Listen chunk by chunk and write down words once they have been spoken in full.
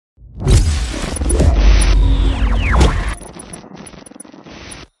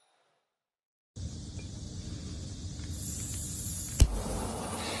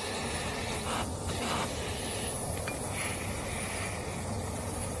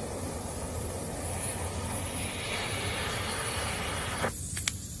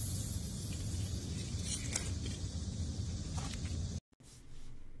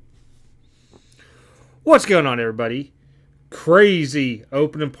What's going on, everybody? Crazy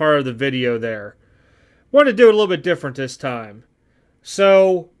opening part of the video there. Wanted to do it a little bit different this time.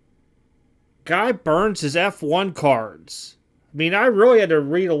 So, guy burns his F1 cards. I mean, I really had to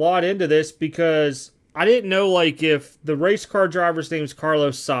read a lot into this because I didn't know, like, if the race car driver's name is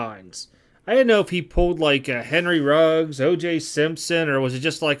Carlos Sainz. I didn't know if he pulled, like, a Henry Ruggs, O.J. Simpson, or was it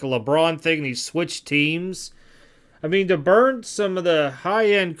just like a LeBron thing and he switched teams? I mean, to burn some of the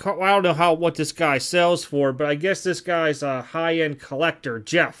high-end... Well, I don't know what this guy sells for, but I guess this guy's a high-end collector,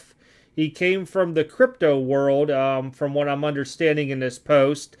 Jeff. He came from the crypto world, from what I'm understanding in this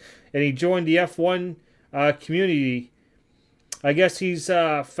post, and he joined the F1 community. I guess he's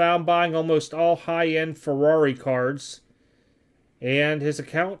found buying almost all high-end Ferrari cards, and his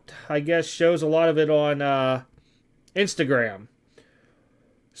account, I guess, shows a lot of it on Instagram.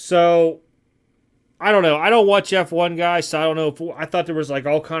 So... I don't know. I don't watch F1, guys, so I don't know if... I thought there was, like,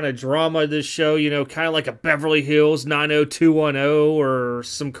 all kind of drama in this show, you know, kind of like a Beverly Hills 90210 or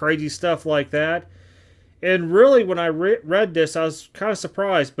some crazy stuff like that. And really, when I read this, I was kind of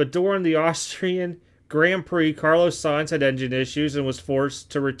surprised. But during the Austrian Grand Prix, Carlos Sainz had engine issues and was forced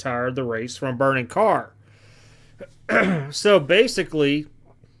to retire the race from a burning car. So, basically,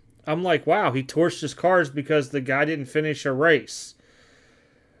 I'm like, wow, he torched his cars because the guy didn't finish a race.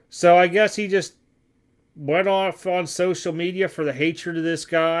 So, I guess he just... went off on social media for the hatred of this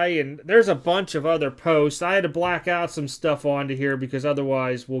guy, and there's a bunch of other posts. I had to black out some stuff onto here because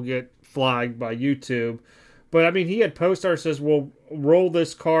otherwise we'll get flagged by YouTube. But, I mean, he had posts that says, well, roll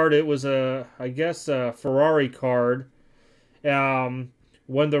this card. It was, I guess, a Ferrari card. When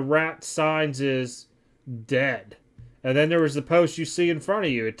the rat signs is dead. And then there was the post you see in front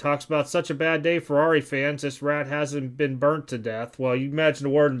of you. It talks about such a bad day, Ferrari fans. This rat hasn't been burnt to death. Well, you imagine the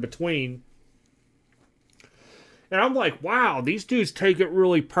word in between. And I'm like, wow, these dudes take it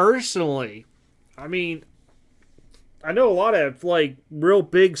really personally. I mean, I know a lot of, like, real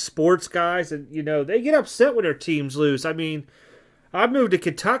big sports guys, and, you know, they get upset when their teams lose. I mean, I moved to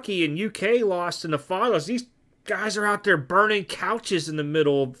Kentucky, and UK lost in the finals. These guys are out there burning couches in the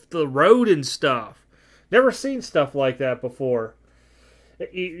middle of the road and stuff. Never seen stuff like that before.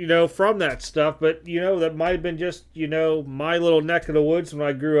 You know, from that stuff, but, you know, that might have been just, you know, my little neck of the woods when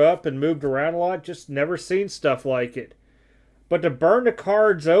I grew up and moved around a lot. Just never seen stuff like it. But to burn the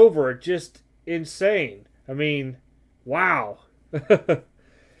cards over, just insane. I mean, wow. That,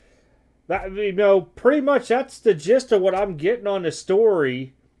 you know, pretty much that's the gist of what I'm getting on the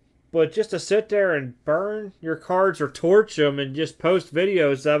story. But just to sit there and burn your cards or torch them and just post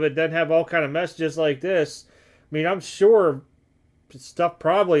videos of it, then have all kind of messages like this. I mean, I'm sure... stuff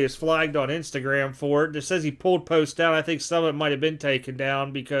probably is flagged on Instagram for it. It says he pulled posts down. I think some of it might have been taken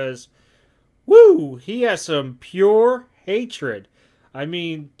down because, woo, he has some pure hatred. I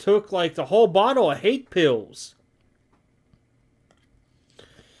mean, took like the whole bottle of hate pills.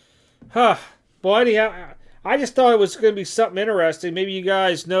 Huh. Well, anyhow, I just thought it was going to be something interesting. Maybe you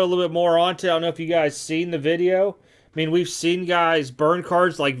guys know a little bit more on it. I don't know if you guys seen the video. I mean, we've seen guys burn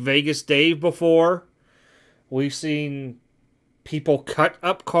cards like Vegas Dave before. We've seen... people cut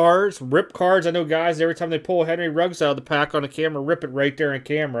up cars, rip cards. I know guys, every time they pull Henry Ruggs out of the pack on a camera, rip it right there in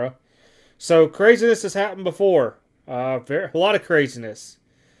camera. So craziness has happened before. A lot of craziness.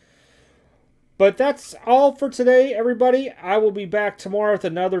 But that's all for today, everybody. I will be back tomorrow with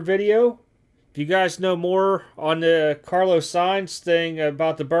another video. If you guys know more on the Carlos Sainz thing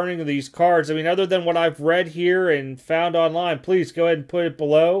about the burning of these cards, I mean, other than what I've read here and found online, please go ahead and put it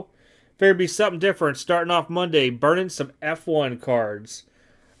below. Figured it'd be something different starting off Monday, burning some F1 cards.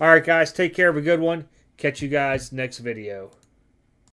 Alright guys, take care, have a good one. Catch you guys next video.